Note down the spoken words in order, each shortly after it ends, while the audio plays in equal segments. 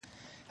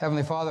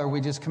Heavenly Father,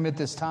 we just commit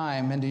this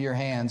time into your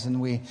hands,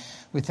 and we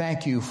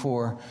thank you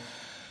for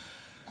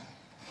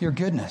your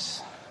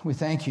goodness. We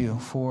thank you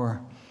for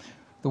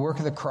the work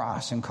of the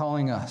cross and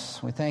calling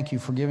us. We thank you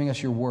for giving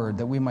us your word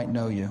that we might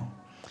know you.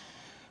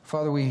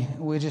 Father, we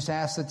just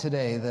ask that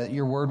today that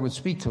your word would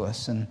speak to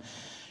us and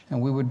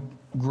we would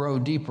grow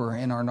deeper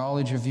in our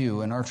knowledge of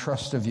you and our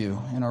trust of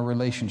you and our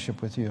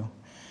relationship with you.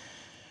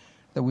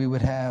 That we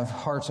would have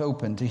hearts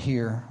open to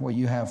hear what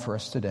you have for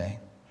us today.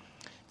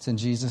 It's in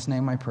Jesus'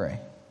 name I pray.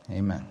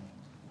 Amen.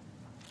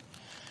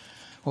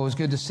 Well, it was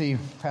good to see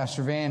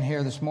Pastor Van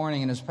here this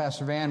morning, and as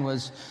Pastor Van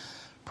was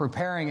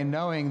preparing and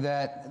knowing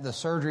that the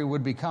surgery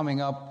would be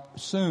coming up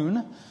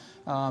soon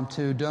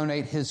to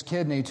donate his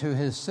kidney to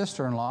his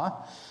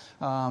sister-in-law,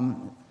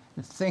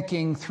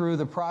 thinking through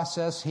the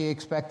process, he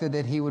expected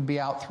that he would be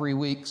out 3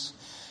 weeks.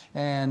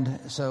 And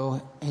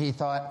so he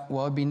thought,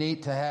 well, it'd be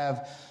neat to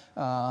have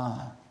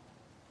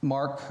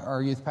Mark,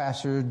 our youth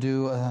pastor,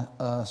 do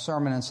a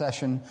sermon and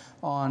session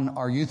on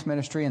our youth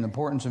ministry and the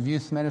importance of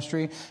youth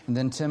ministry. And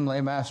then Tim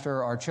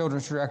Laymaster, our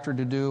children's director,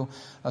 to do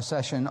a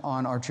session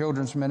on our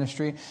children's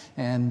ministry.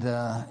 And,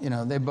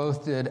 they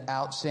both did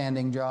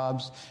outstanding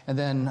jobs. And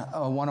then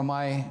one of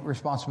my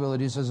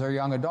responsibilities is our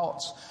young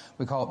adults.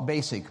 We call it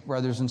BASIC,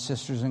 Brothers and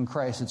Sisters in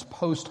Christ. It's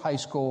post-high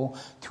school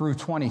through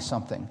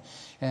 20-something.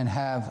 And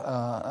have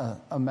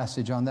a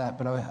message on that.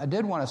 But I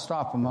did want to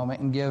stop a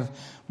moment and give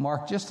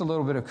Mark just a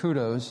little bit of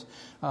kudos.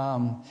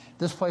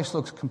 This place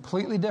looks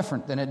completely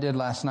different than it did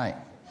last night.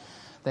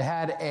 They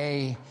had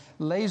a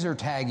laser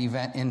tag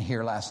event in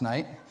here last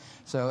night.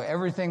 So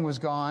everything was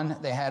gone.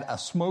 They had a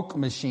smoke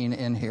machine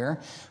in here,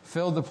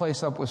 filled the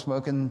place up with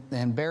smoke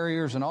and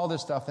barriers and all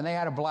this stuff, and they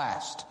had a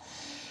blast.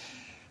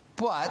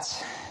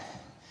 But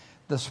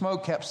the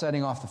smoke kept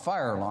setting off the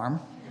fire alarm.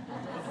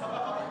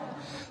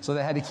 So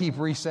they had to keep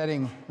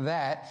resetting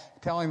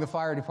that, telling the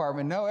fire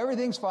department, no,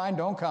 everything's fine,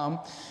 don't come.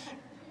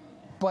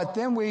 But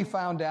then we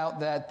found out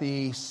that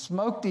the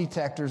smoke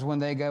detectors, when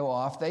they go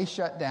off, they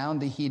shut down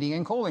the heating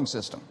and cooling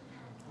system,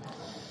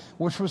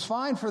 which was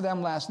fine for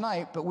them last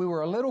night, but we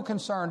were a little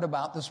concerned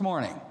about this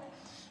morning.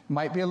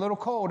 Might be a little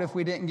cold if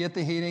we didn't get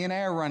the heating and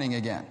air running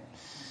again.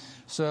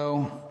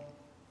 So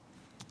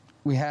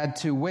we had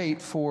to wait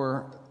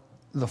for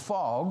the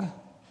fog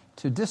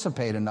to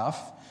dissipate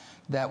enough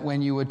that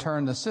when you would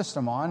turn the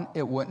system on,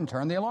 it wouldn't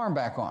turn the alarm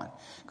back on.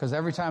 Because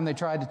every time they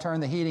tried to turn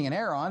the heating and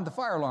air on, the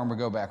fire alarm would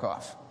go back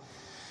off.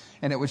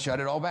 And it would shut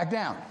it all back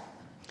down.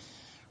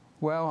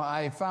 Well,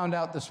 I found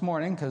out this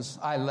morning, because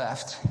I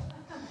left,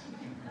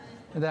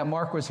 that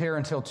Mark was here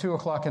until 2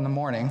 o'clock in the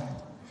morning,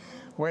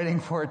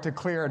 waiting for it to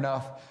clear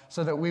enough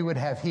so that we would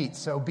have heat.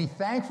 So be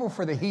thankful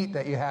for the heat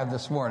that you have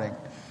this morning.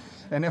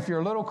 And if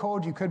you're a little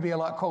cold, you could be a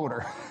lot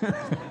colder.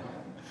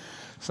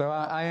 So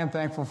I am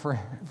thankful for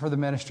the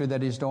ministry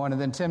that he's doing.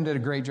 And then Tim did a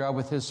great job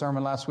with his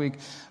sermon last week.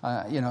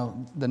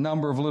 The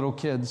number of little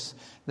kids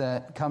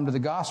that come to the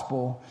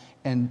gospel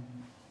and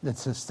the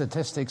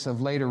statistics of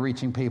later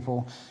reaching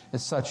people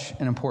is such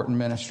an important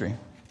ministry.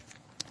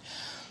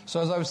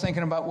 So as I was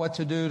thinking about what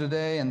to do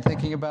today and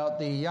thinking about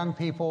the young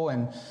people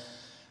and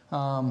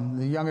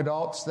the young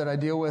adults that I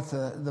deal with,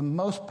 the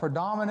most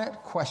predominant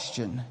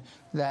question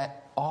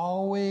that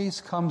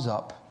always comes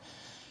up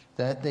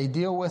that they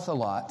deal with a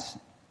lot,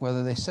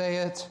 whether they say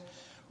it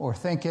or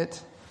think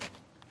it,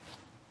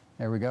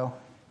 there we go,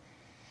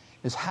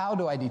 is how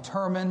do I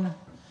determine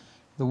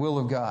the will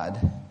of God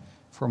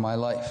for my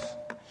life?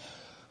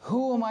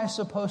 Who am I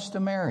supposed to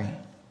marry?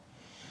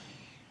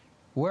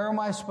 Where am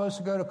I supposed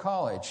to go to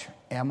college?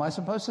 Am I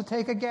supposed to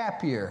take a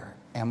gap year?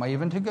 Am I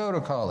even to go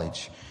to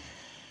college?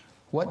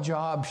 What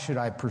job should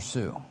I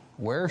pursue?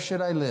 Where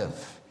should I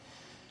live?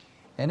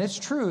 And it's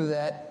true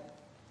that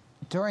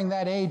during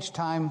that age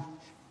time,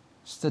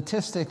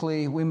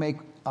 statistically, we make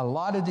a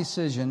lot of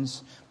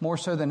decisions, more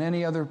so than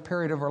any other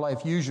period of our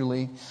life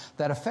usually,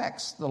 that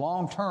affects the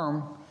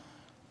long-term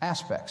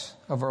aspects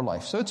of our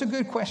life. So it's a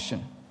good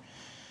question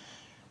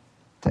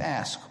to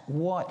ask,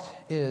 what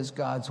is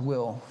God's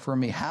will for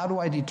me? How do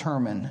I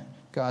determine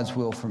God's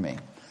will for me?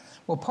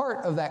 Well,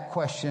 part of that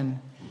question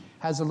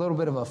has a little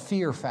bit of a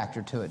fear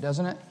factor to it,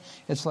 doesn't it?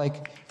 It's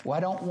like, well, I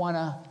don't want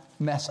to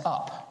mess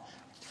up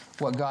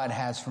what God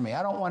has for me.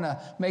 I don't want to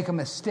make a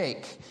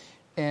mistake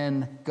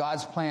in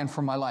God's plan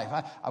for my life.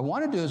 I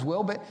want to do His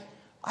will, but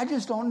I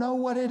just don't know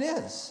what it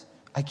is.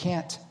 I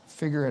can't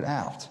figure it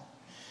out.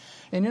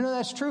 And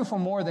that's true for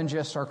more than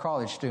just our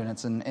college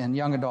students and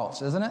young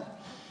adults, isn't it?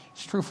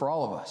 It's true for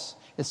all of us.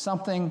 It's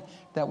something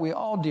that we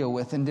all deal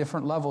with in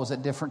different levels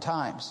at different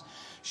times.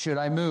 Should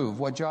I move?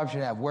 What job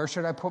should I have? Where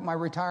should I put my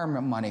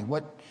retirement money?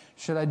 What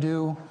should I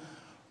do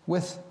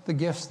with the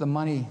gifts, the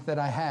money that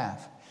I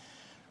have?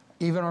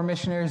 Even our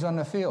missionaries on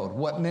the field.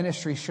 What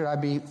ministry should I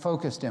be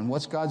focused in?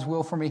 What's God's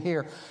will for me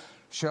here?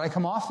 Should I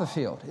come off the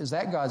field? Is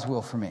that God's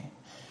will for me?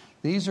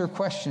 These are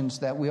questions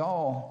that we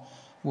all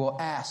will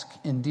ask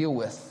and deal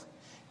with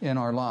in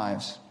our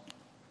lives.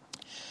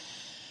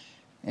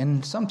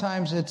 And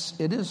sometimes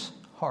it is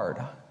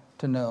hard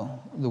to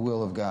know the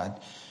will of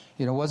God.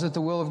 Was it the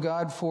will of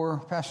God for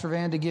Pastor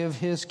Van to give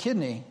his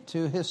kidney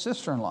to his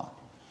sister-in-law?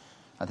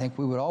 I think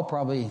we would all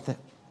probably,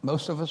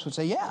 most of us would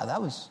say, yeah,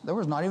 there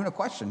was not even a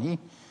question.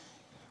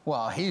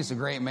 He's a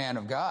great man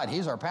of God.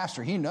 He's our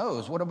pastor. He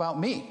knows. What about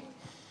me?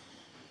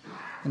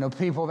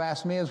 People have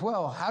asked me as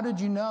well, how did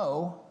you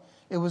know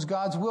it was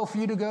God's will for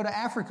you to go to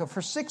Africa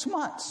for 6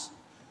 months?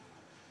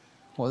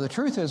 Well, the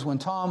truth is, when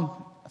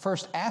Tom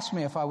first asked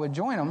me if I would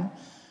join him,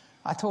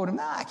 I told him,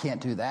 I can't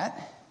do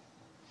that.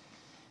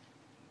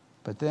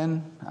 But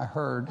then I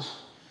heard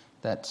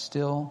that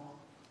still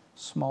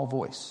small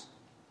voice,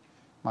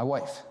 my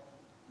wife.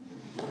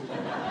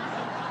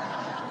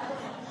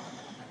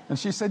 And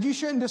she said, you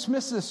shouldn't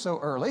dismiss this so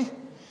early.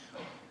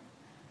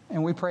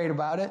 And we prayed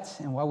about it.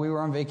 And while we were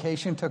on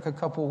vacation, took a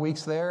couple of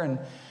weeks there.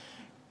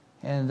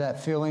 And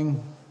that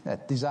feeling,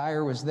 that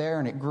desire was there,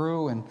 and it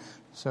grew. And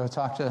so I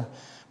talked to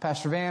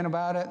Pastor Van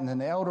about it, and then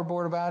the elder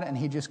board about it. And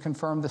he just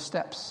confirmed the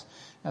steps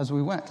as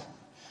we went.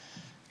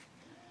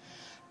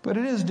 But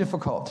it is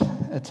difficult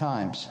at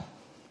times.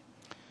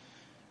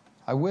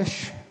 I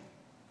wish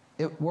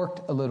it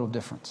worked a little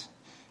different.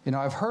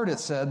 I've heard it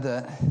said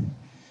that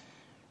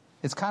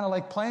it's kind of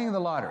like playing the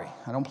lottery.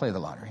 I don't play the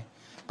lottery.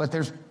 But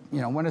there's,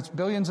 when it's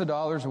billions of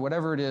dollars or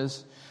whatever it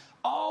is,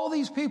 all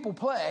these people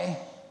play,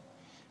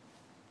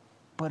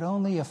 but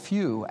only a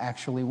few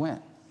actually win.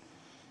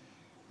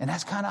 And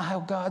that's kind of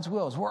how God's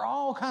will is. We're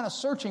all kind of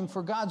searching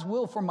for God's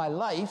will for my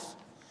life,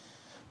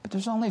 but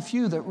there's only a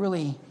few that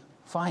really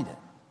find it.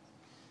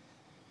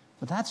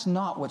 But that's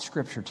not what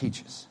Scripture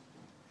teaches.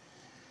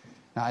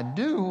 Now, I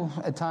do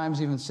at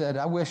times even said,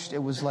 I wished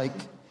it was like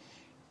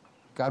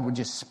God would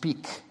just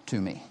speak to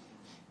me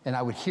and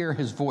I would hear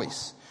his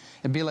voice.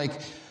 It'd be like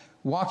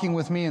walking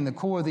with me in the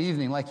cool of the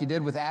evening like he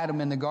did with Adam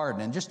in the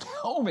garden and just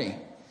tell me.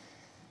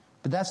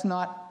 But that's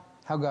not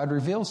how God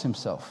reveals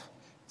himself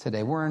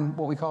today. We're in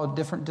what we call a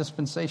different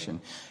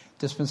dispensation.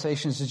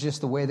 Dispensations is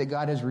just the way that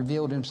God has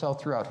revealed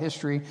himself throughout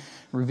history,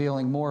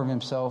 revealing more of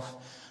himself.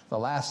 The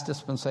last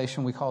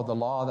dispensation we call the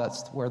law.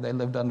 That's where they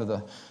lived under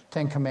the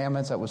 10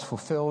 Commandments. That was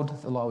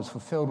fulfilled. The law was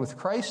fulfilled with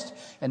Christ.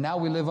 And now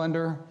we live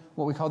under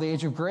what we call the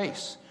age of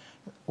grace,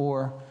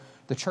 or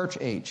the church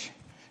age.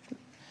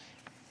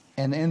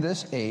 And in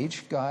this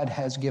age, God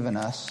has given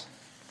us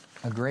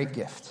a great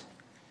gift.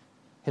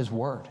 His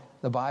Word,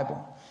 the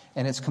Bible.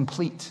 And it's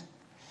complete.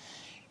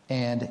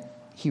 And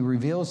he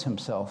reveals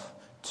himself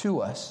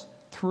to us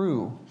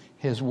through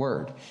his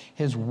Word.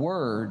 His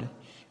Word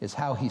is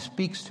how he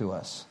speaks to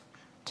us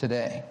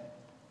today.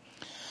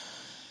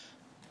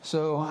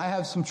 So I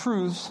have some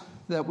truths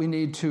that we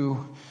need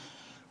to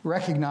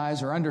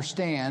recognize or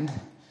understand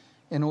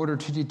in order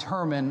to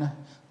determine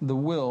the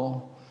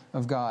will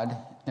of God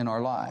in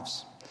our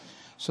lives.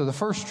 So the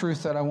first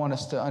truth that I want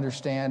us to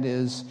understand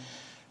is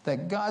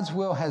that God's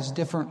will has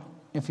different,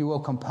 if you will,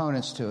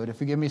 components to it. If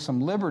you give me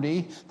some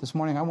liberty this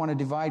morning, I want to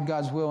divide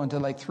God's will into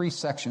like 3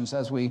 sections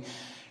as we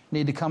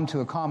need to come to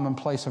a common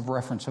place of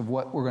reference of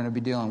what we're going to be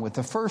dealing with.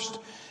 The first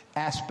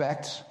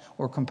aspect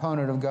or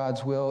component of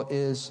God's will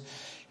is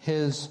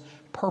his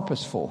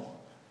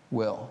purposeful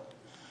will.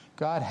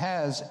 God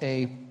has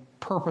a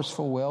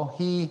purposeful will.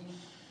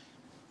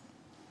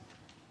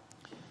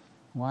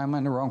 Why am I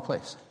in the wrong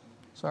place?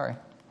 Sorry.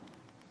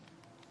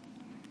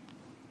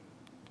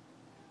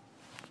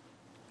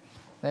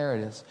 There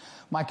it is.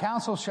 My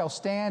counsel shall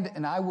stand,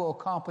 and I will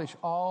accomplish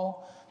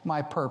all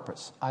my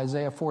purpose.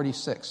 Isaiah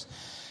 46.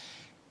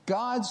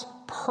 God's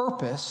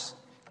purpose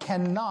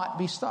cannot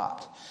be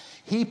stopped.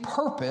 He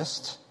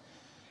purposed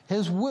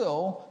his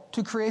will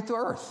to create the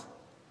earth.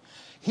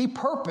 He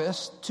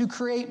purposed to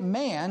create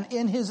man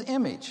in his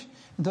image.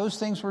 Those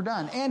things were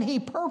done. And he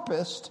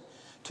purposed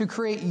to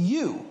create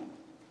you.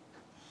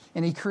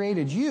 And he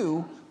created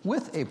you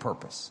with a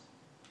purpose.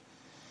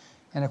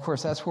 And of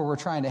course, that's where we're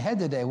trying to head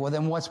today. Well,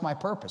 then what's my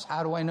purpose?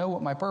 How do I know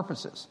what my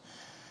purpose is?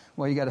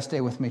 Well, you got to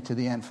stay with me to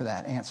the end for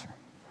that answer.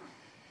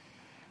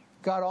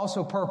 God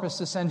also purposed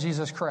to send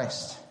Jesus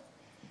Christ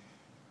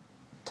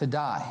to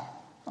die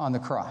on the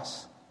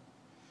cross,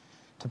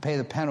 to pay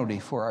the penalty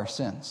for our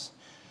sins,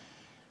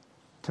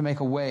 to make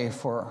a way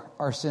for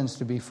our sins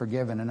to be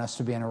forgiven and us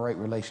to be in a right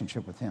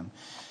relationship with him.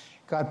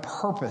 God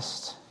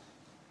purposed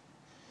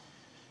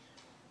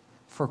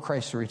for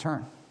Christ to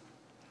return.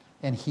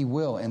 And he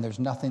will, and there's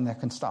nothing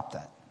that can stop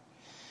that.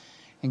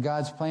 And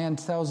God's plan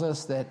tells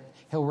us that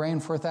he'll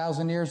reign for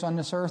 1,000 years on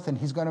this earth, and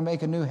he's going to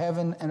make a new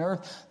heaven and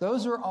earth.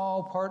 Those are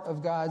all part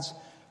of God's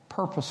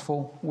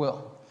purposeful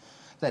will,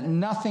 that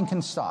nothing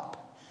can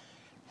stop.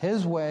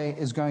 His way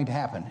is going to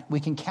happen. We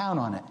can count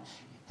on it.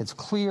 It's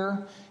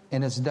clear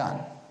and it's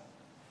done.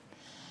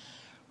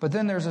 But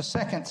then there's a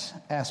second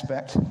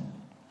aspect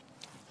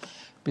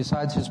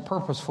besides his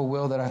purposeful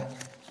will that I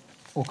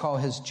will call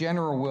his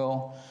general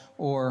will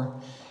or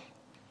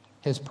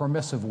his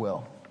permissive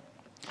will.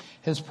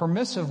 His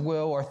permissive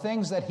will are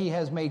things that he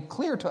has made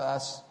clear to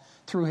us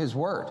through his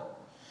word.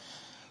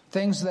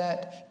 Things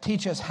that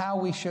teach us how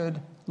we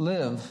should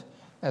live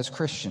as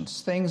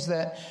Christians. Things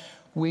that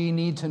we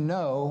need to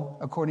know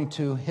according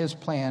to his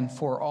plan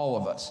for all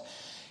of us.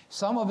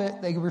 Some of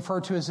it they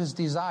refer to as his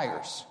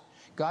desires.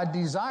 God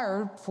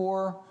desired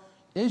for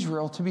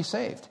Israel to be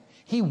saved.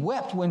 He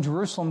wept when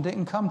Jerusalem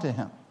didn't come to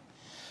him.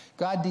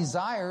 God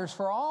desires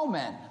for all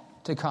men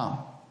to come.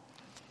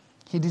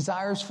 He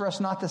desires for us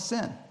not to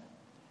sin.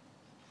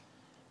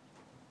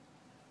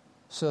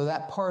 So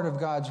that part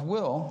of God's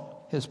will,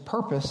 his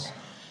purpose,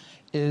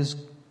 is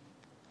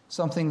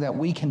something that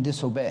we can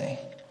disobey.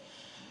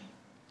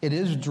 It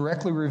is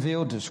directly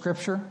revealed to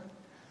Scripture,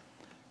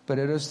 but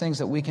it is things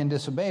that we can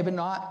disobey, but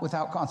not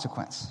without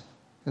consequence,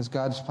 because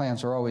God's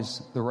plans are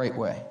always the right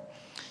way.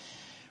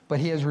 But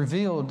he has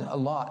revealed a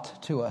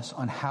lot to us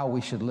on how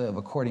we should live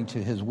according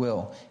to his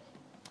will,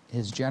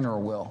 his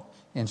general will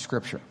in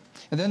Scripture.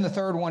 And then the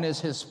third one is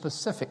his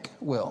specific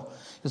will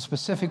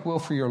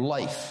for your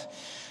life.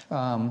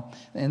 And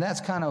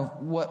that's kind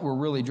of what we're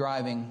really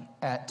driving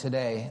at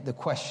today, the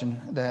question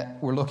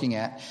that we're looking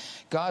at.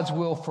 God's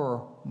will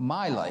for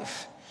my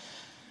life.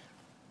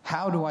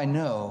 How do I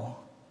know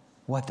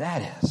what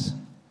that is?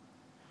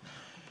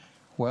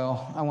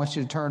 Well, I want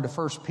you to turn to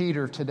 1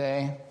 Peter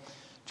today,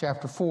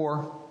 chapter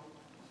 4.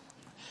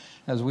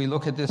 As we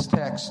look at this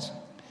text,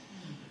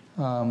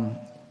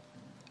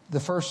 the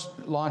first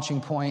launching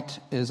point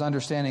is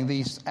understanding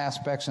these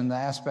aspects and the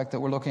aspect that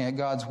we're looking at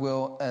God's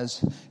will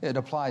as it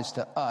applies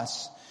to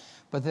us.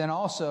 But then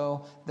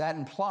also that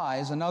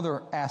implies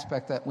another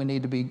aspect that we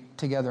need to be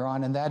together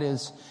on, and that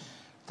is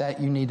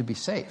that you need to be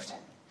saved.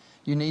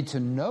 You need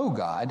to know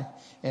God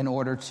in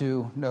order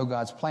to know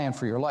God's plan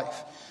for your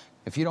life.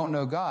 If you don't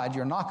know God,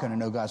 you're not going to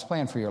know God's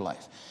plan for your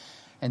life.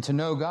 And to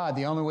know God,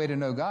 the only way to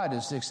know God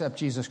is to accept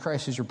Jesus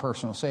Christ as your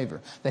personal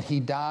Savior. That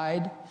he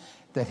died,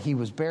 that he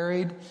was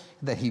buried,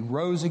 that he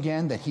rose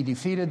again, that he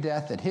defeated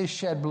death, that his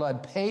shed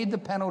blood paid the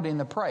penalty and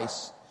the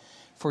price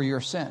for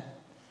your sin.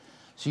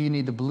 So you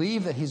need to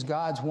believe that he's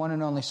God's one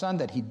and only Son,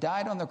 that he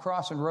died on the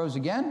cross and rose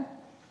again,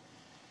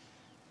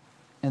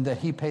 and that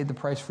he paid the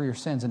price for your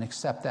sins, and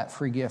accept that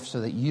free gift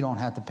so that you don't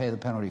have to pay the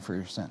penalty for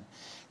your sin.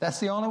 That's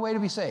the only way to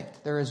be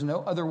saved. There is no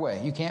other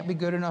way. You can't be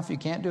good enough. You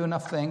can't do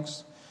enough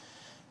things.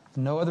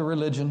 No other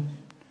religion.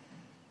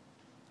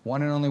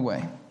 One and only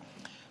way.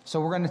 So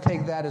we're going to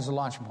take that as a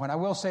launching point. I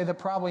will say that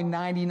probably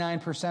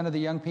 99% of the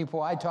young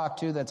people I talk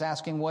to that's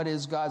asking what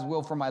is God's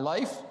will for my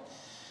life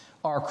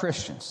are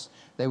Christians.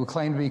 They would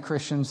claim to be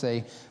Christians.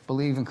 They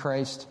believe in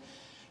Christ.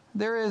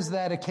 There is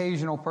that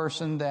occasional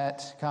person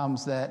that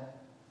comes that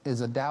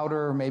is a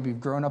doubter, maybe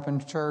grown up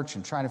in church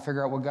and trying to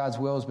figure out what God's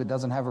will is, but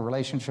doesn't have a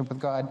relationship with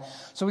God.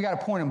 So we got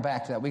to point them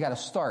back to that. We got to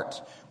start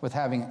with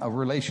having a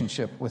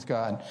relationship with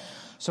God.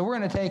 So we're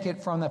going to take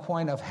it from the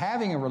point of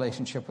having a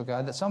relationship with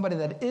God, that somebody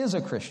that is a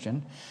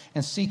Christian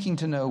and seeking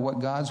to know what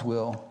God's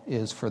will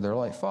is for their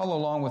life. Follow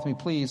along with me,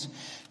 please,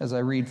 as I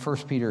read 1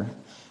 Peter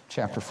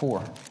chapter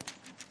 4.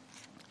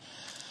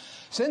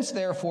 Since,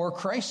 therefore,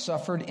 Christ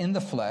suffered in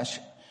the flesh,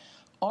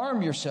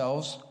 arm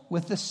yourselves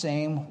with the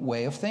same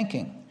way of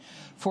thinking.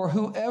 For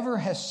whoever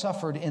has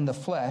suffered in the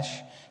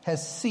flesh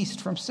has ceased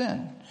from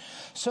sin,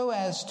 so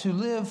as to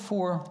live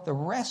for the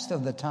rest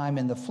of the time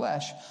in the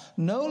flesh,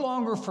 no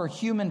longer for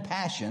human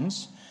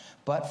passions,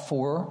 but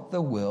for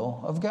the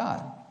will of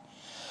God.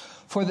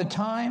 For the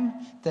time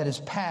that is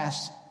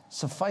past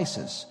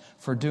suffices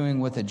for doing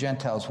what the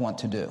Gentiles want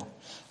to do,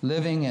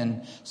 living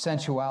in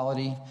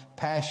sensuality,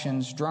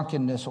 passions,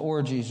 drunkenness,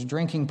 orgies,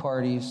 drinking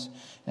parties,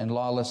 and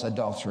lawless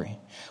adultery.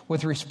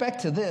 With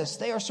respect to this,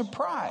 they are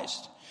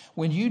surprised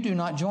when you do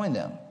not join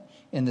them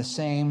in the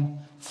same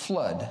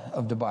flood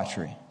of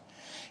debauchery.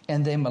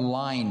 And they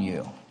malign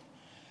you,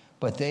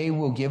 but they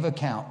will give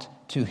account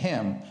to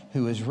him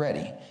who is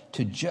ready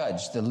to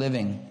judge the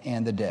living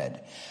and the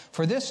dead.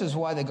 For this is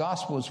why the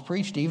gospel is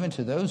preached even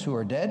to those who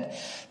are dead,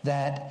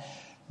 that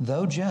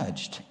though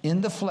judged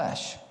in the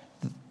flesh,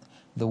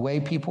 the way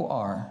people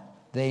are,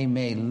 they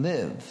may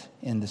live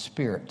in the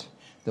spirit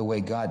the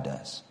way God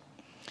does.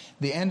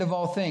 The end of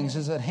all things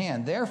is at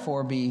hand.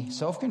 Therefore, be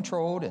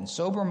self-controlled and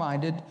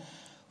sober-minded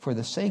for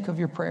the sake of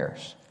your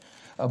prayers.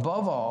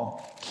 Above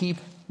all, keep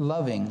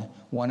loving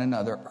one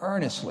another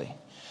earnestly,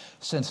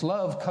 since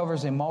love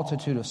covers a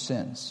multitude of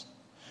sins.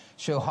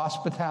 Show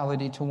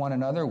hospitality to one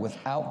another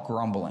without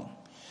grumbling.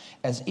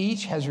 As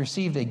each has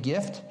received a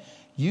gift,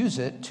 use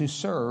it to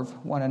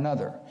serve one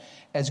another,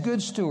 as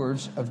good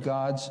stewards of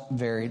God's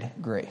varied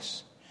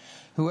grace.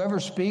 Whoever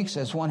speaks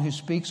as one who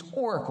speaks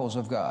oracles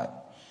of God.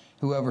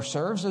 Whoever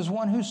serves as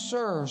one who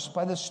serves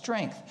by the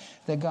strength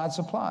that God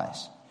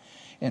supplies,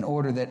 in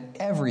order that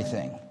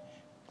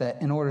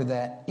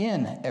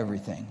in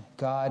everything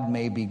God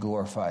may be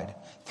glorified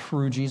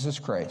through Jesus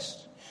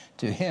Christ.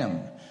 To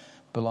him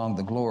belong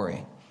the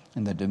glory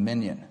and the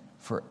dominion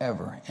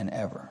forever and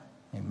ever.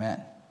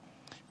 Amen.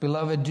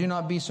 Beloved, do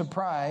not be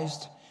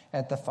surprised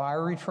at the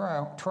fiery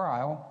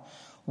trial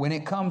when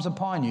it comes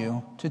upon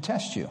you to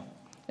test you,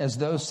 as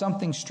though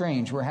something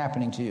strange were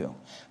happening to you.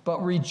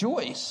 But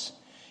rejoice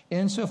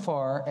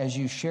insofar as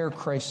you share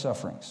Christ's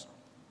sufferings,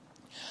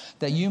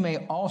 that you may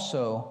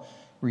also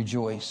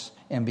rejoice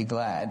and be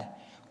glad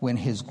when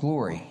his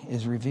glory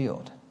is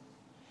revealed.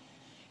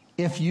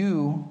 If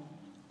you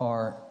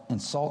are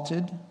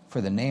insulted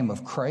for the name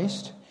of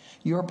Christ,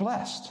 you are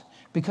blessed,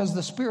 because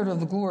the Spirit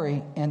of the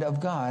glory and of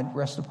God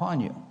rests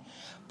upon you.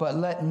 But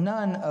let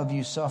none of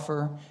you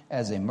suffer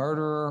as a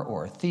murderer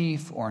or a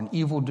thief or an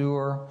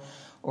evildoer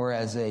or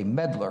as a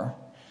meddler.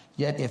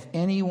 Yet if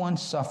anyone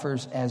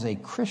suffers as a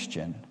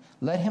Christian,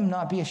 let him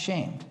not be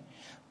ashamed,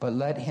 but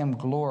let him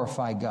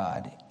glorify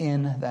God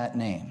in that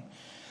name.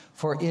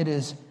 For it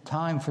is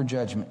time for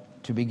judgment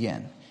to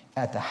begin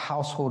at the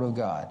household of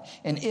God.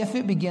 And if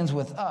it begins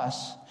with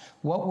us,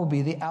 what will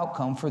be the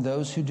outcome for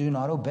those who do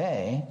not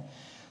obey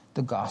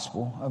the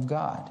gospel of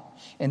God?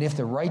 And if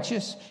the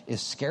righteous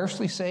is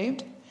scarcely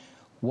saved,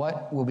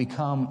 what will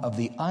become of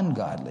the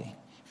ungodly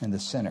and the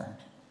sinner?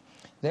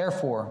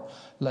 Therefore,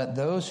 let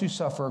those who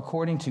suffer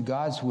according to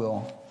God's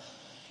will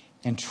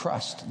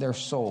entrust their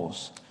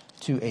souls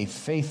to a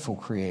faithful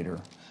Creator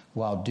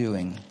while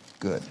doing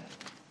good.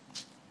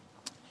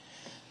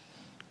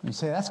 You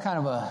say, that's kind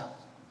of a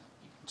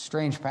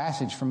strange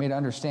passage for me to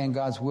understand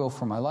God's will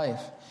for my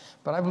life.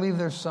 But I believe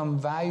there's some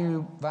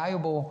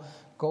valuable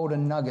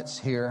golden nuggets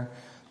here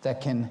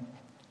that can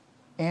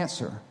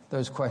answer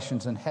those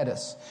questions and head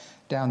us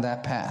down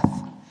that path.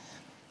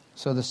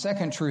 So the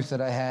second truth that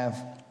I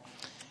have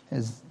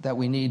is that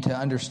we need to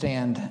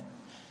understand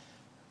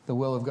the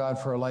will of God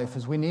for our life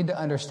is we need to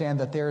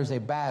understand that there is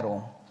a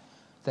battle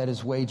that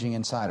is waging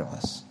inside of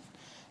us.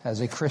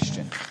 As a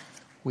Christian,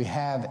 we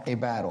have a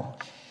battle.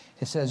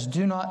 It says,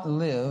 do not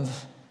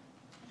live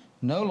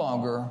no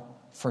longer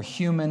for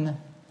human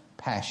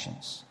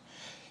passions.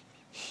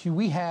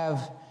 We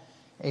have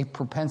a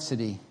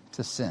propensity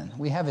to sin.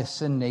 We have a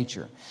sin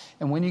nature.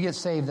 And when you get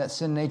saved, that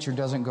sin nature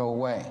doesn't go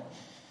away.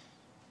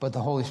 But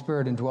the Holy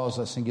Spirit indwells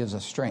us and gives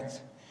us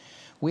strength.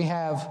 We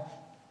have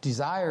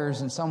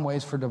desires in some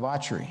ways for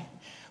debauchery.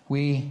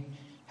 We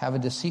have a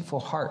deceitful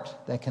heart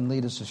that can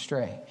lead us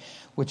astray,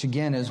 which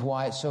again is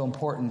why it's so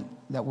important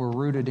that we're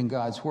rooted in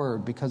God's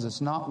Word, because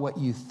it's not what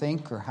you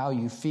think or how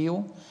you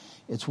feel,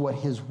 it's what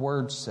His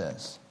Word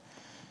says.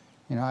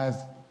 You know, I have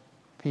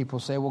people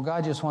say, well,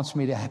 God just wants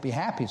me to be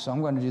happy, so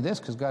I'm going to do this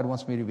because God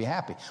wants me to be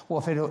happy.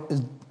 Well, if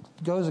it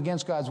goes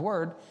against God's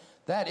Word,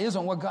 that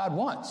isn't what God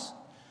wants.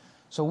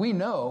 So we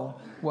know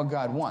what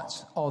God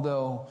wants,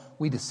 although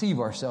we deceive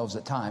ourselves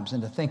at times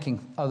into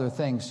thinking other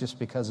things just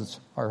because it's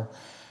our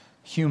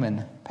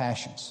human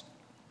passions.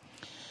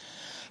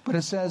 But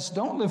it says,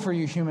 don't live for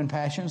your human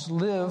passions,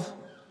 live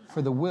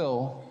for the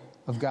will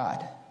of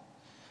God.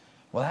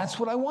 Well, that's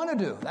what I want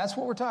to do. That's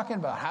what we're talking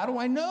about. How do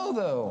I know,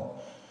 though?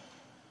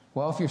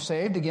 Well, if you're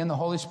saved, again, the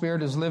Holy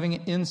Spirit is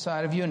living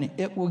inside of you, and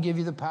it will give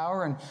you the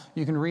power. And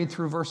you can read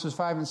through verses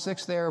 5 and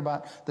 6 there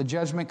about the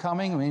judgment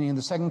coming, meaning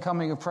the second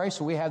coming of Christ.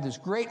 So we have this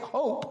great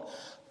hope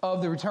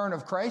of the return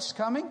of Christ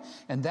coming,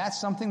 and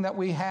that's something that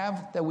we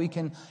have that we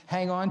can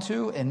hang on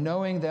to, and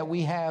knowing that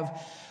we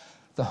have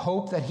the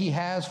hope that He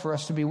has for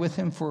us to be with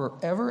Him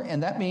forever.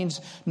 And that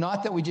means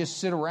not that we just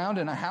sit around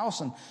in a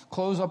house and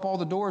close up all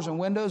the doors and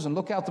windows and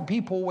look out the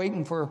people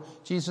waiting for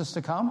Jesus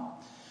to come.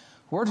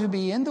 We're to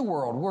be in the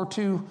world. We're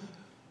to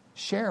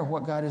share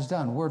what God has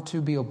done. We're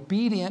to be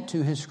obedient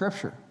to His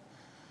Scripture.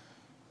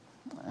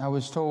 I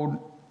was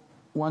told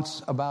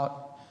once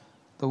about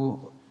the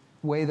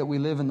way that we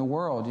live in the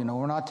world. You know,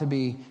 we're not to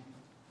be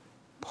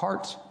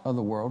part of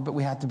the world, but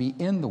we have to be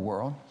in the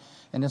world.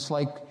 And it's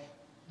like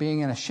being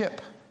in a ship.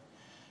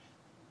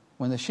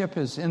 When the ship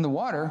is in the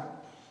water,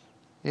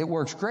 it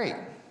works great.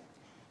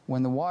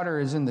 When the water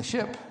is in the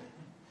ship,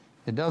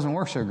 it doesn't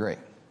work so great.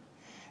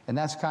 And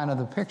that's kind of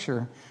the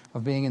picture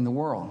of being in the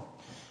world,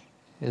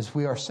 is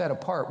we are set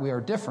apart, we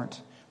are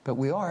different, but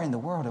we are in the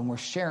world and we're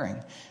sharing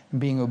and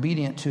being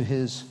obedient to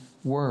His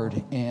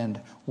Word and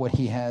what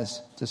He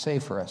has to say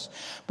for us.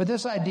 But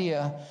this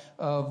idea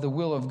of the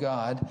will of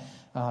God,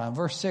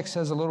 verse 6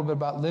 says a little bit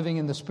about living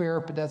in the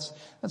Spirit, but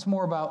that's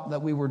more about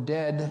that we were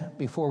dead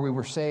before we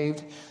were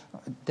saved,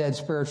 dead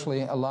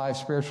spiritually, alive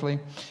spiritually.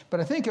 But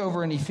I think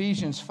over in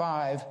Ephesians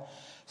 5,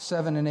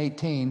 7 and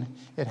 18,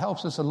 it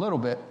helps us a little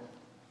bit.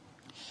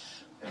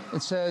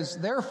 It says,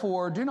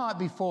 therefore, do not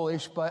be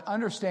foolish, but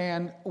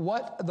understand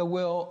what the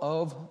will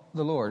of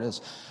the Lord is.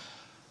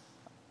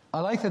 I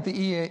like that the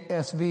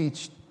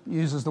ESV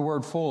uses the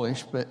word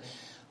foolish, but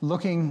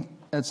looking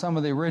at some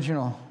of the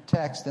original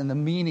text and the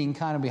meaning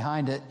kind of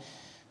behind it,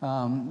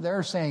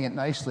 they're saying it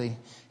nicely.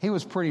 He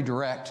was pretty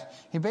direct.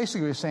 He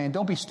basically was saying,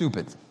 don't be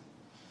stupid.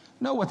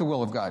 Know what the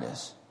will of God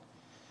is.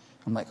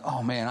 I'm like,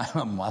 oh man,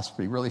 I must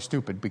be really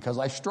stupid because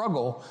I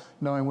struggle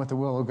knowing what the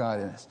will of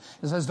God is.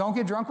 It says, don't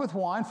get drunk with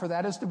wine, for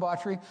that is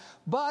debauchery,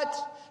 but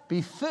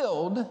be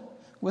filled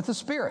with the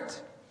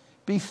Spirit.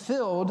 Be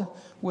filled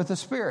with the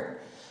Spirit.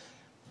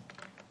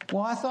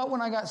 Well, I thought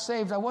when I got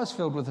saved, I was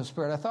filled with the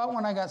Spirit. I thought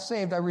when I got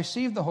saved, I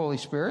received the Holy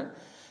Spirit,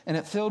 and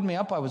it filled me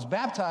up. I was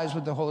baptized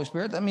with the Holy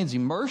Spirit. That means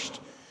immersed.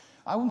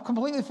 I'm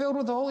completely filled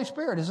with the Holy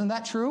Spirit. Isn't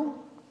that true?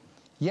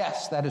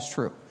 Yes, that is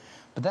true.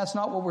 But that's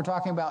not what we're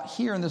talking about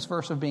here in this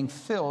verse of being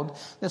filled.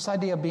 This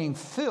idea of being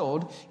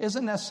filled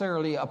isn't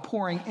necessarily a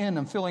pouring in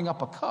and filling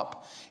up a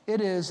cup.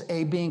 It is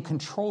a being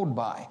controlled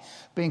by,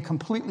 being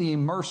completely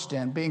immersed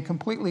in, being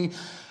completely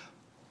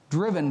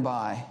driven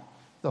by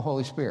the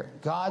Holy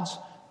Spirit. God's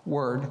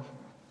Word,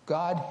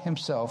 God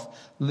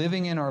Himself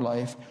living in our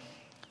life,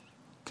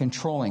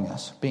 controlling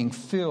us, being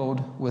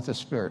filled with the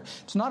Spirit.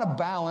 It's not a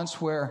balance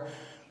where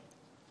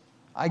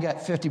I got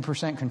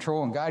 50%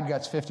 control and God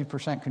got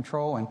 50%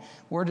 control and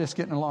we're just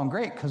getting along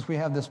great because we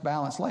have this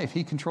balanced life.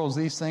 He controls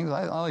these things.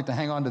 I like to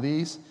hang on to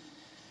these.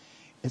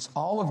 It's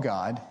all of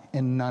God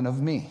and none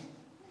of me.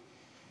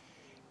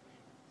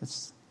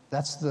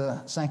 That's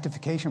the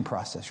sanctification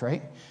process,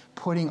 right?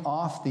 Putting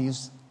off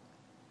these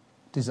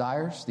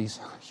desires, these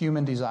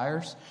human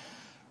desires,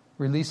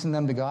 releasing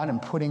them to God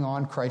and putting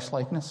on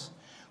Christ-likeness,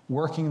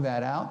 working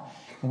that out.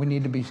 And we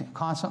need to be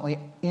constantly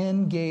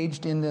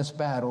engaged in this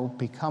battle,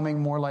 becoming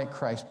more like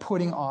Christ,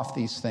 putting off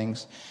these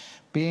things,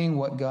 being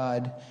what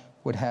God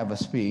would have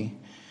us be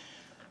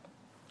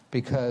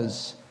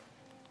because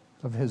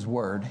of His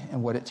Word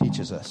and what it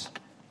teaches us.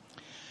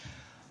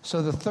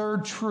 So the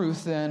third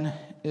truth then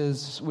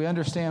is we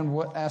understand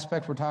what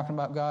aspect we're talking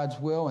about God's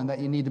will and that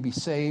you need to be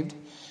saved.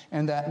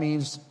 And that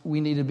means we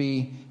need to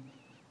be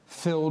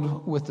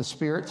filled with the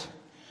Spirit.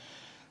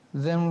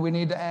 Then we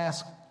need to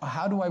ask,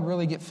 how do I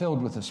really get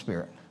filled with the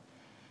Spirit?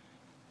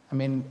 I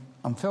mean,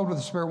 I'm filled with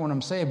the Spirit when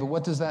I'm saved, but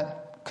what does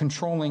that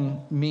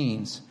controlling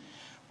means?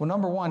 Well,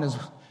 number one is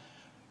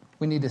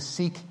we need to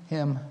seek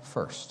Him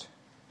first.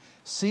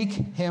 Seek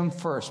Him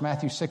first.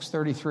 Matthew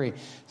 6:33.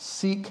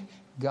 Seek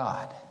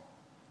God.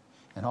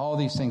 And all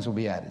these things will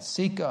be added.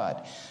 Seek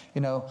God.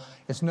 You know,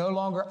 it's no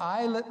longer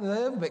I that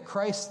live, but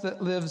Christ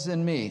that lives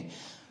in me.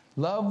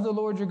 Love the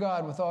Lord your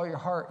God with all your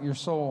heart, your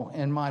soul,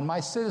 and mind.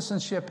 My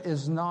citizenship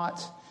is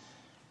not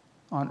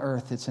on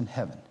earth, it's in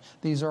heaven.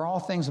 These are all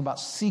things about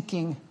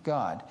seeking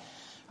God.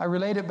 I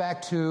relate it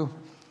back to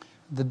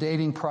the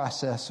dating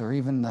process or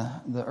even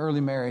the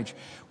early marriage.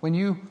 When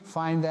you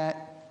find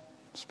that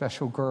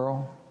special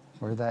girl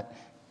or that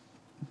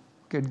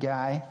good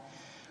guy,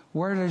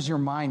 where does your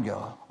mind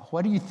go?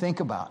 What do you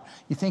think about?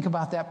 You think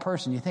about that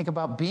person. You think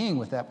about being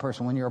with that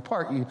person when you're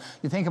apart. You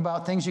think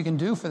about things you can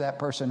do for that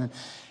person.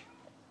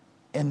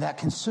 And that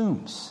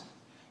consumes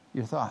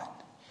your thought.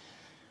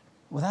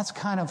 Well, that's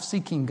kind of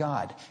seeking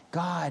God.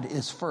 God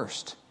is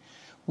first.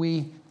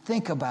 We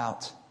think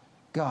about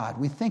God.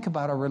 We think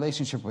about our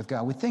relationship with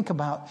God. We think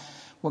about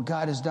what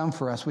God has done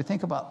for us. We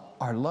think about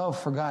our love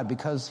for God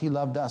because He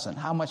loved us and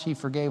how much He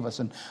forgave us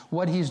and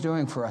what He's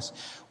doing for us.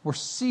 We're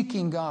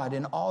seeking God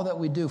in all that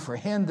we do for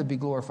Him to be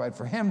glorified,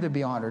 for Him to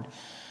be honored.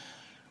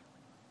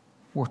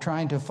 We're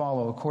trying to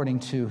follow according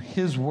to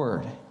His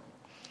Word.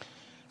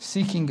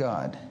 Seeking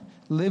God.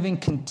 Living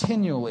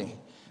continually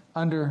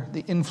under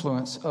the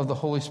influence of the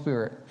Holy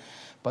Spirit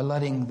by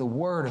letting the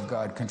Word of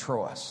God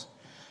control us.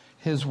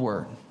 His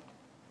Word.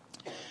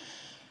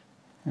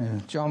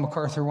 John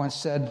MacArthur once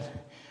said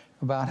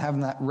about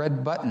having that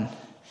red button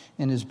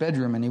in his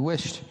bedroom, and he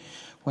wished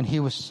when he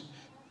was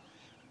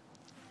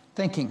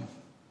thinking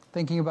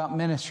about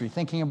ministry,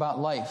 thinking about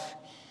life,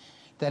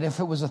 that if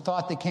it was a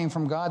thought that came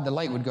from God, the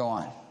light would go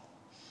on.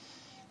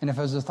 And if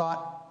it was a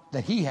thought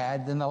that he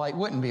had, then the light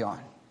wouldn't be on.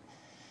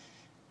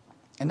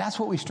 And that's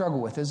what we struggle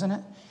with, isn't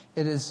it?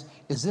 It is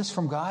this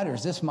from God or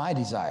is this my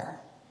desire?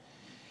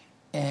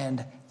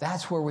 And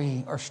that's where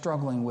we are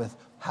struggling with,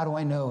 how do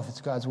I know if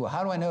it's God's will?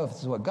 How do I know if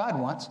this is what God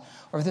wants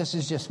or if this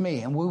is just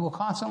me? And we will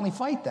constantly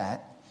fight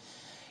that.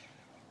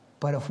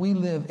 But if we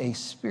live a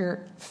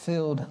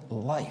Spirit-filled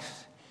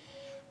life,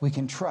 we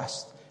can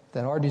trust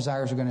that our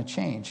desires are going to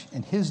change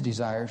and His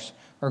desires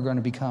are going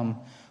to become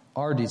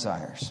our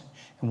desires.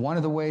 And one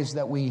of the ways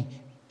that we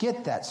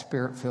get that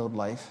Spirit-filled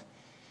life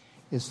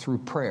is through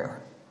prayer.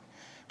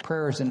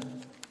 Prayer is a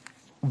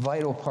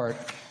vital part.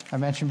 I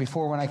mentioned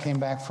before when I came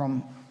back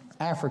from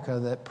Africa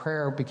that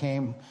prayer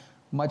became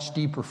much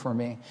deeper for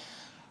me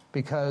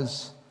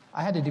because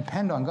I had to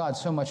depend on God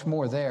so much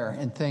more there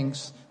in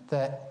things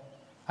that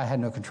I had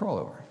no control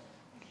over,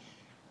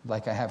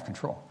 like I have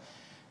control.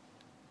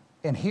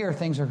 And here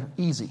things are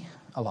easy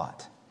a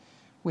lot.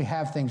 We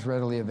have things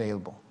readily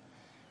available.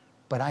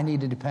 But I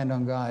need to depend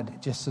on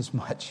God just as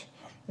much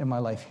in my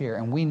life here.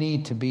 And we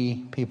need to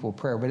be people of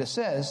prayer. But it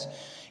says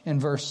in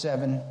verse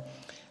 7,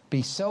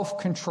 be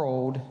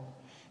self-controlled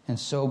and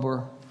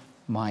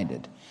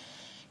sober-minded.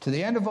 To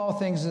the end of all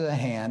things is at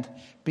hand,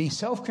 be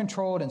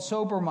self-controlled and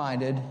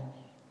sober-minded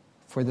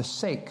for the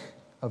sake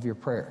of your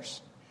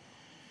prayers.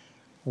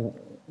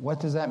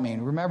 What does that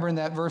mean? Remember in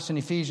that verse in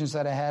Ephesians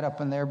that I had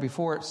up in there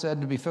before, it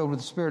said to be filled with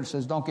the Spirit, it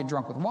says don't get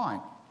drunk with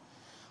wine.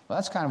 Well,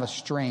 that's kind of a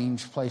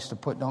strange place to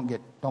put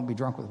don't be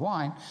drunk with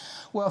wine.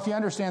 Well, if you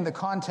understand the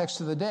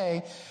context of the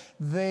day,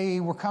 they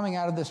were coming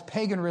out of this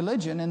pagan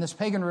religion, and this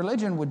pagan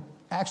religion would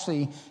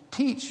actually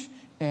teach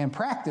and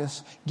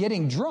practice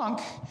getting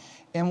drunk.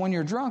 And when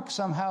you're drunk,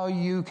 somehow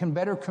you can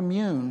better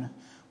commune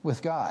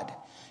with God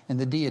and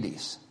the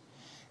deities.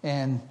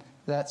 And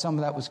that some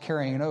of that was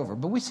carrying it over.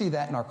 But we see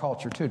that in our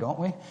culture too, don't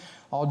we?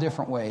 All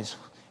different ways,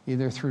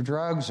 either through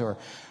drugs or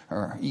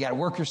you got to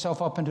work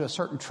yourself up into a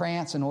certain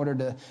trance in order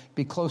to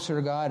be closer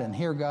to God and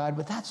hear God.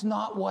 But that's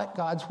not what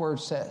God's Word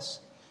says.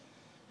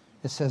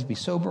 It says be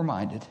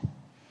sober-minded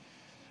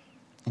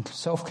and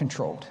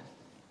self-controlled.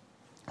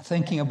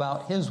 Thinking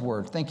about His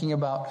Word, thinking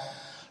about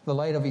the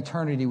light of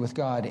eternity with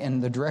God in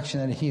the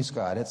direction that He's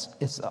God.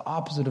 It's the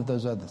opposite of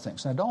those other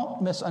things. Now,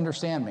 don't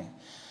misunderstand me.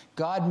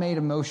 God made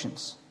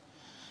emotions.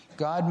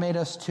 God made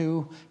us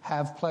to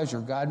have pleasure.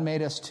 God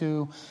made us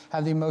to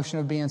have the emotion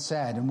of being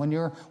sad. And when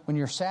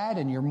you're sad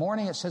and you're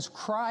mourning, it says,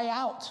 cry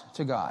out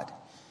to God.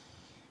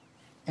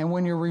 And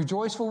when you're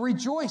rejoiceful,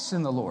 rejoice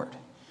in the Lord.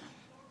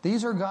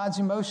 These are God's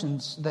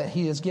emotions that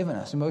He has given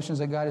us, emotions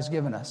that God has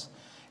given us.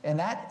 And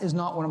that is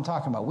not what I'm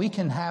talking about. We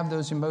can have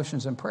those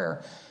emotions in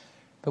prayer,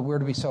 but we're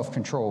to be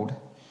self-controlled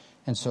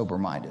and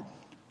sober-minded.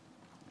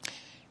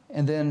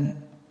 And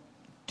then,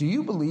 do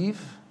you believe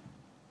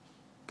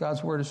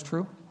God's word is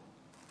true?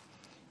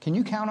 Can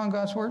you count on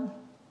God's word?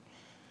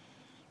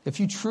 If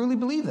you truly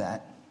believe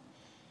that,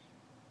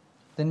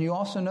 then you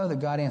also know that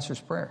God answers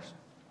prayers.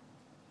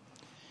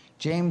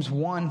 James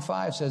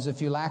 1:5 says,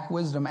 if you lack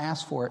wisdom,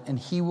 ask for it, and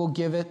He will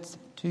give it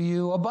to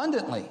you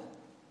abundantly.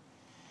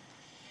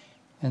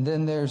 And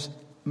then there's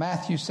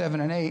Matthew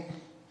 7:8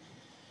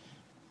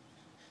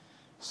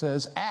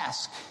 says,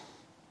 ask,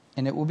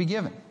 and it will be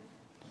given.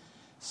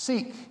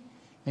 Seek,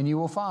 and you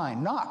will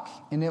find. Knock,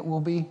 and it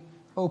will be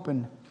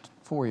open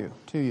for you,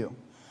 to you.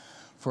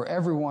 For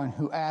everyone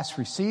who asks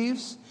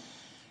receives,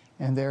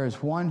 and there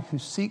is one who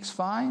seeks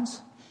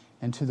finds,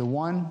 and to the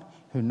one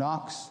who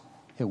knocks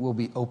it will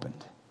be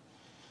opened.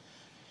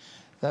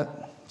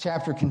 That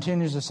chapter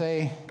continues to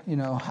say,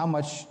 how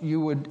much you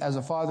would, as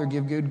a father,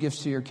 give good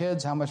gifts to your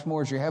kids. How much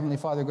more is your heavenly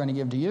Father going to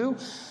give to you?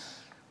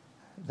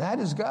 That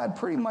is God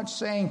pretty much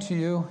saying to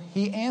you,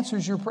 He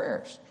answers your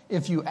prayers.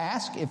 If you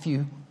ask, if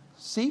you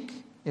seek,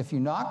 if you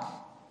knock.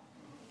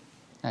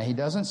 Now, He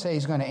doesn't say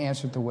He's going to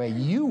answer it the way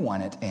you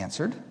want it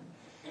answered.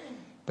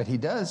 But He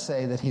does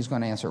say that He's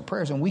going to answer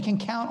prayers. And we can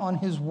count on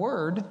His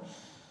word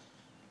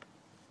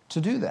to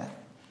do that.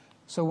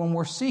 So when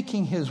we're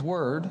seeking His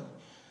word,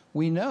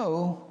 we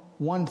know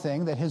one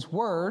thing, that His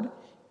word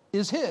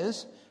is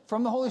His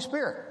from the Holy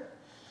Spirit.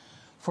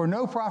 For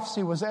no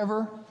prophecy was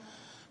ever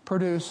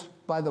produced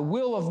by the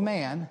will of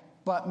man,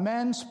 but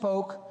men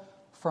spoke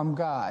from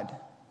God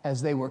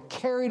as they were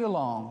carried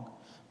along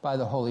by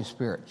the Holy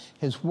Spirit.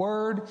 His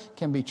word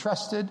can be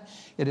trusted.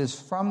 It is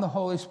from the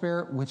Holy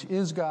Spirit, which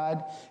is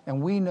God,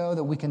 and we know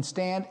that we can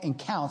stand and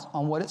count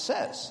on what it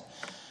says.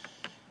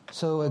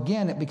 So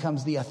again, it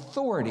becomes the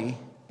authority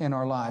in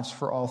our lives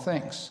for all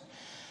things,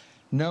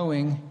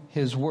 knowing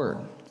His word.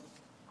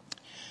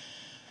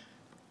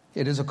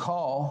 It is a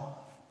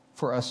call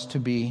for us to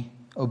be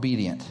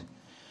obedient.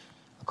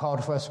 A call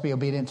for us to be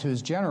obedient to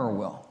His general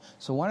will.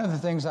 So one of the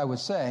things I would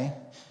say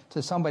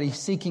to somebody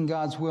seeking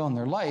God's will in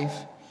their life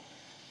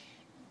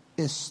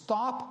is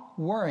stop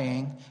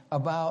worrying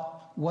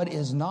about what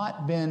has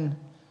not been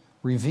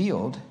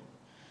revealed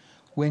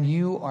when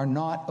you are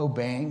not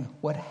obeying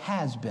what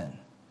has been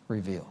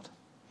revealed.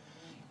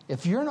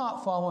 If you're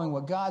not following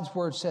what God's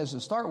word says to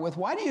start with,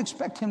 why do you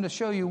expect Him to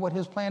show you what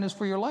His plan is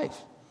for your life?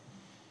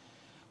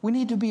 We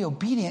need to be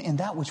obedient in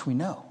that which we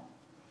know.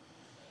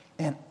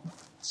 And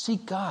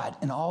seek God,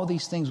 and all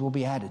these things will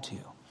be added to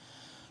you.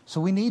 So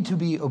we need to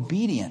be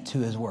obedient to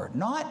His word.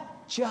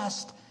 Not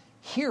just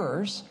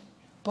hearers,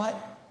 but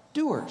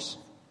doers.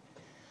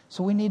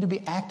 So we need to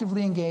be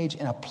actively engaged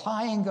in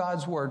applying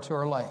God's word to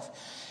our life.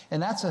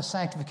 And that's a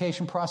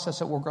sanctification process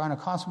that we're going to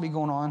constantly be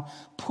going on,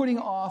 putting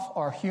off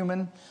our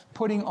human,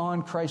 putting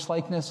on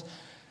Christ-likeness,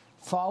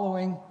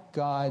 following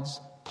God's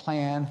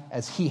plan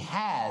as He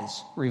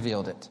has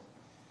revealed it.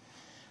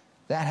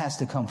 That has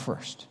to come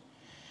first,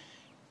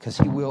 because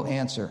He will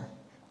answer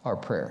our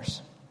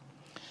prayers.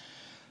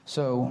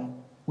 So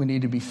we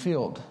need to be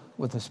filled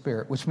with the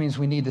Spirit, which means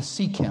we need to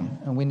seek Him,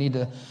 and we need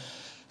to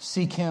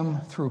seek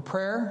Him through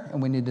prayer,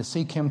 and we need to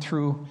seek Him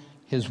through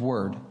His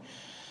word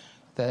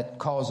that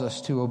calls us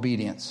to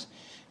obedience.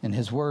 And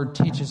His word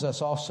teaches us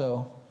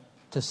also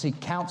to seek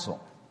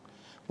counsel.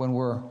 When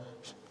we're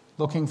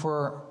looking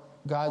for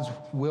God's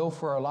will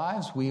for our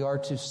lives, we are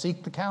to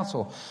seek the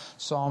counsel.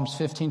 Psalms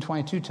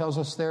 15:22 tells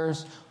us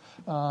there's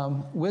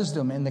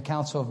wisdom in the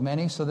counsel of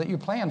many so that your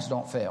plans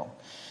don't fail.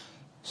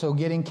 So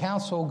getting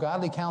counsel,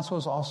 godly counsel,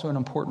 is also an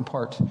important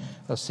part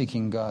of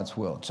seeking God's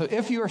will. So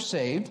if you are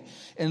saved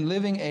and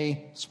living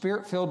a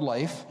Spirit-filled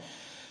life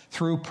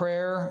through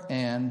prayer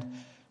and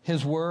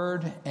His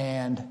word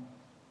and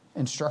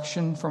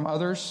instruction from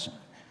others,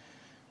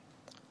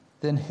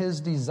 then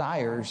His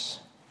desires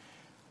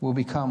will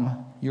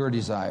become your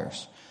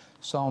desires.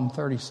 Psalm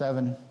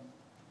 37,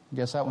 I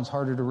guess that one's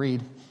harder to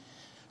read.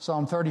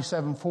 Psalm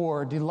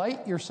 37:4,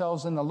 delight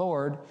yourselves in the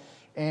Lord,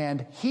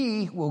 and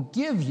He will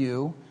give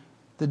you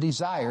the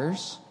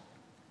desires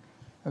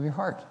of your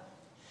heart.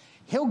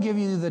 He'll give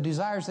you the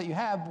desires that you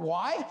have.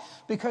 Why?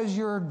 Because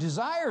your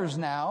desires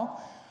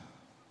now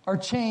are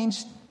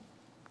changed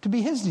to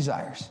be His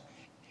desires.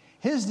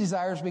 His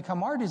desires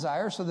become our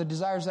desires, so the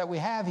desires that we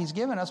have, He's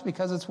given us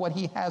because it's what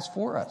He has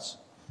for us.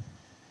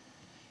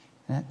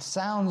 And it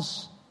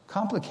sounds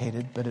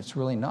complicated, but it's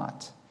really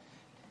not.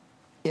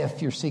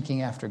 If you're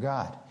seeking after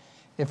God,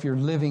 if you're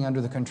living under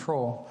the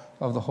control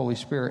of the Holy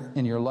Spirit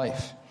in your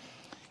life,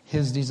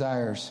 His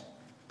desires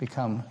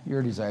become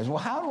your desires. Well,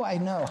 how do I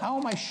know? How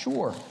am I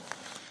sure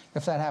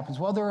if that happens?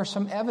 Well, there are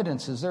some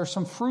evidences. There are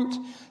some fruit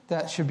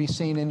that should be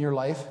seen in your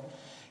life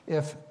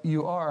if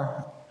you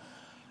are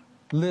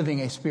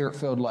living a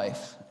Spirit-filled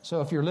life.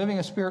 So if you're living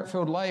a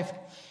Spirit-filled life,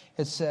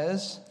 it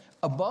says,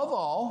 above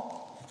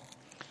all,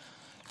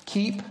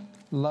 keep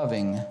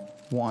loving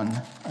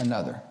one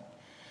another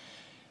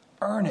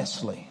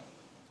earnestly,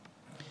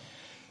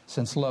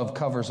 since love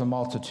covers a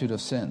multitude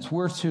of sins.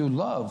 We're to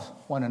love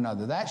one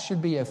another. That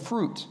should be a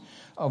fruit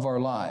of our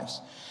lives.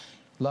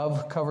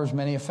 Love covers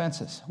many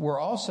offenses. We're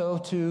also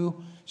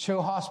to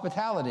show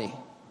hospitality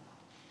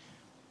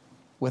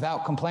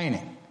without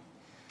complaining.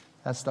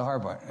 That's the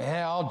hard part.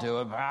 Yeah, I'll do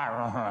it.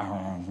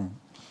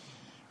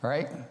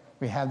 Right?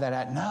 We have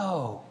that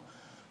no.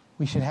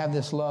 We should have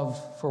this love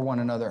for one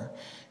another.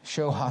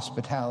 Show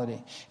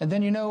hospitality. And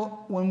then,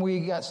 when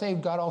we got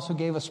saved, God also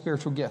gave us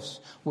spiritual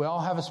gifts. We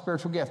all have a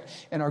spiritual gift.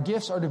 And our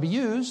gifts are to be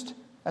used,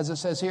 as it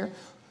says here,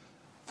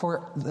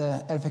 for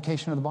the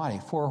edification of the body,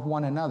 for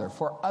one another,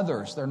 for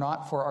others. They're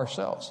not for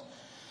ourselves.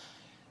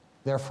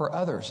 They're for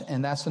others.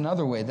 And that's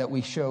another way that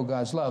we show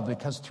God's love,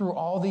 because through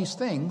all these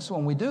things,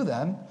 when we do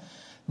them,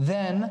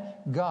 then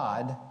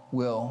God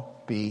will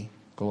be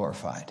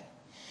glorified.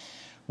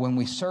 When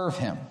we serve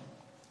Him,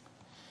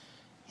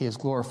 He is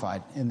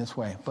glorified in this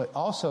way. But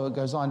also it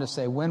goes on to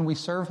say, when we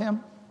serve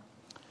Him,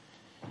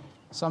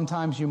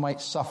 sometimes you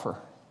might suffer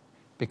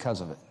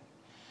because of it.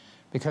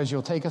 Because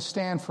you'll take a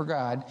stand for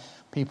God.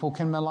 People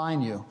can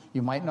malign you.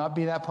 You might not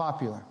be that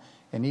popular.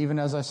 And even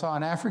as I saw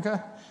in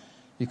Africa,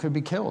 you could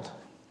be killed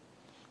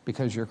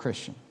because you're a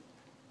Christian.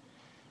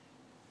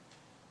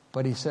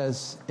 But He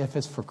says, if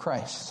it's for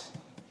Christ,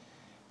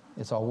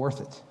 it's all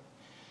worth it.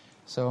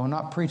 So I'm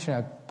not preaching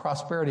a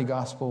prosperity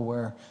gospel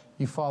where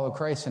you follow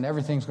Christ and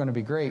everything's going to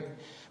be great,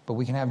 but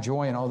we can have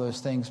joy in all those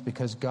things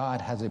because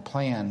God has a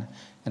plan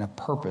and a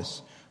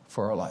purpose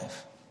for our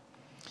life.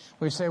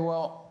 We say,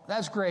 well,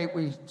 that's great.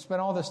 We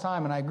spent all this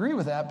time, and I agree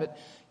with that, but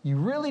you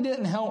really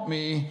didn't help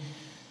me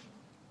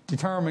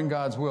determine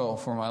God's will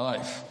for my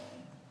life.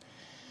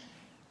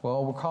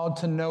 Well, we're called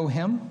to know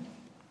Him.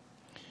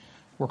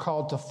 We're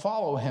called to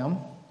follow Him.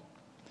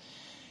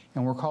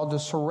 And we're called to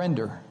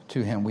surrender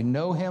to Him. We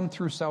know Him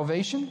through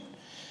salvation.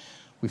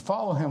 We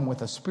follow Him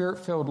with a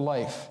Spirit-filled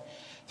life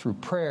through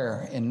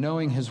prayer and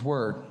knowing His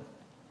Word.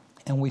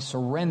 And we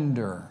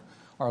surrender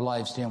our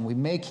lives to Him. We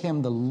make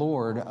Him the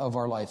Lord of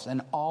our lives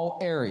in all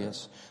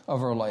areas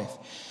of our life.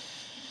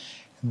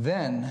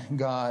 Then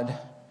God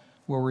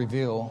will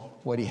reveal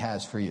what He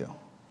has for you.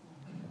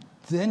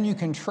 Then you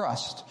can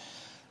trust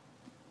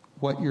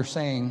what you're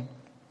saying,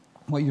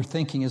 what you're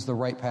thinking is the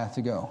right path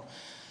to go.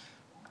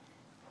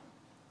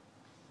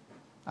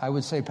 I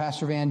would say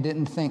Pastor Van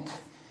didn't think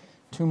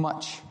too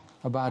much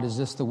about, is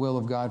this the will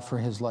of God for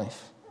his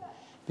life?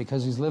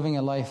 Because he's living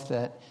a life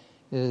that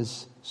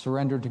is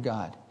surrendered to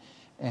God.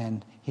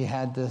 And he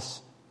had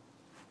this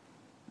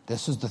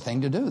is the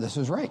thing to do. This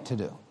is right to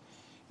do.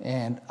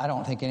 And I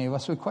don't think any of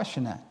us would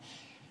question that.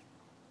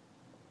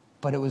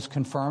 But it was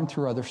confirmed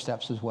through other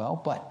steps as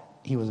well. But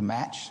he was a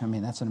match. I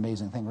mean, that's an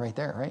amazing thing right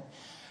there, right?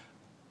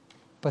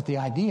 But the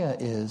idea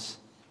is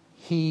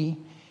he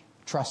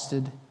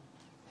trusted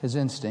his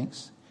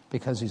instincts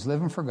because he's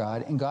living for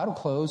God, and God will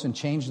close and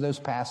change those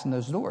paths and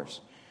those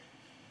doors.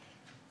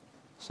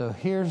 So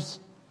here's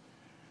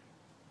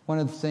one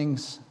of the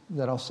things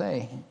that I'll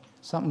say,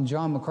 something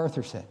John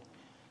MacArthur said.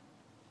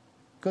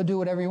 Go do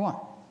whatever you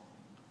want.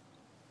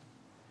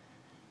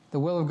 The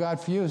will of God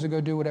for you is to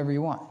go do whatever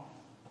you want.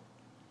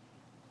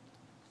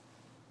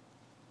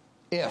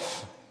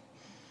 If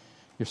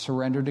you're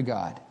surrendered to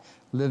God,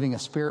 living a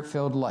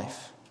Spirit-filled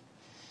life,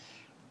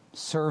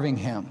 serving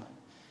Him,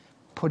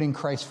 putting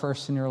Christ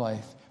first in your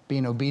life,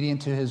 being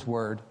obedient to His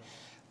Word,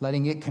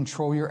 letting it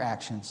control your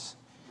actions,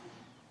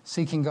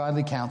 seeking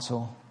godly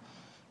counsel,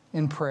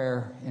 in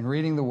prayer, in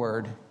reading the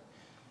Word,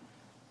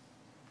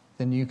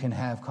 then you can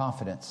have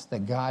confidence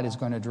that God is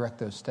going to direct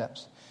those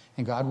steps.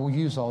 And God will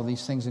use all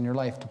these things in your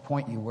life to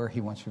point you where He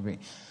wants you to be.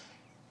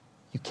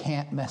 You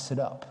can't mess it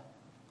up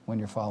when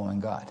you're following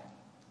God.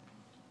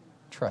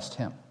 Trust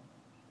Him.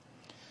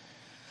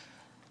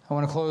 I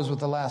want to close with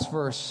the last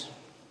verse.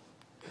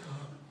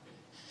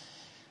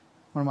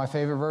 One of my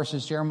favorite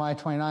verses, Jeremiah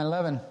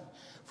 29:11.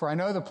 For I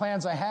know the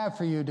plans I have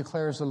for you,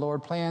 declares the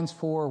Lord, plans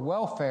for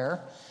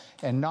welfare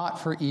and not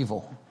for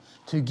evil,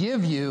 to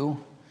give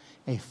you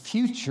a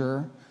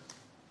future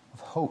of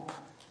hope.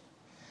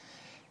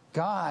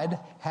 God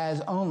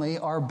has only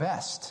our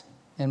best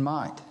in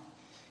mind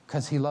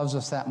because He loves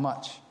us that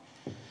much.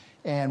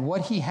 And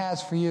what He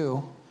has for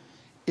you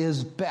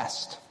is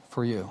best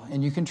for you.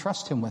 And you can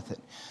trust Him with it.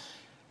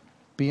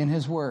 Be in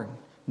His Word.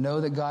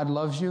 Know that God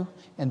loves you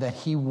and that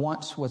He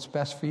wants what's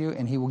best for you,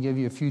 and He will give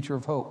you a future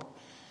of hope.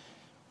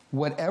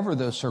 Whatever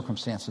those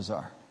circumstances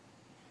are.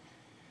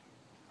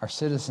 Our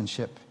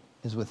citizenship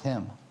is with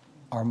Him.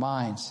 Our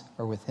minds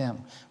are with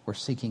Him. We're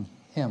seeking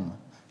Him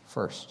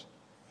first.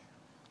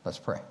 Let's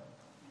pray.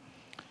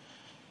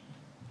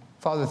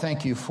 Father,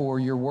 thank you for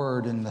your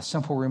word and the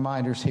simple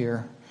reminders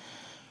here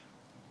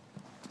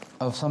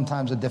of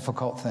sometimes a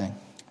difficult thing.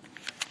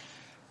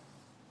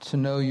 to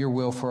know your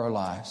will for our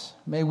lives.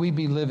 May we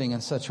be living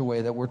in such a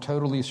way that we're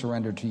totally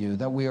surrendered to you,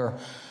 that we are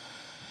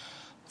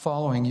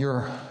following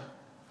your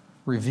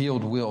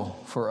revealed will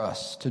for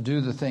us, to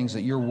do the things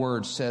that your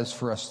word says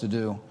for us to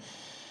do,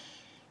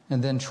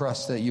 and then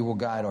trust that you will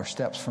guide our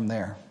steps from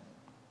there.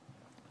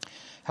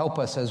 Help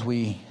us as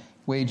we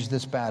wage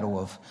this battle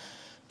of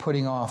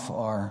putting off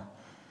our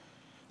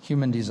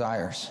human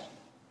desires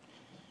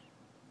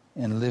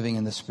and living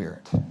in the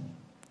Spirit,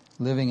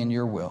 living in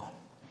your will.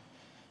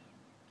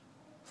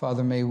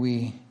 Father, may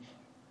we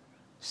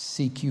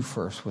seek you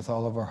first with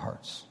all of our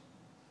hearts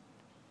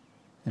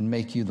and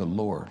make you the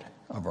Lord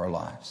of our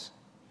lives.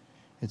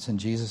 It's in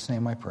Jesus'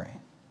 name I pray.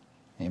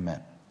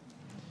 Amen.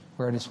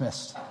 We're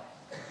dismissed.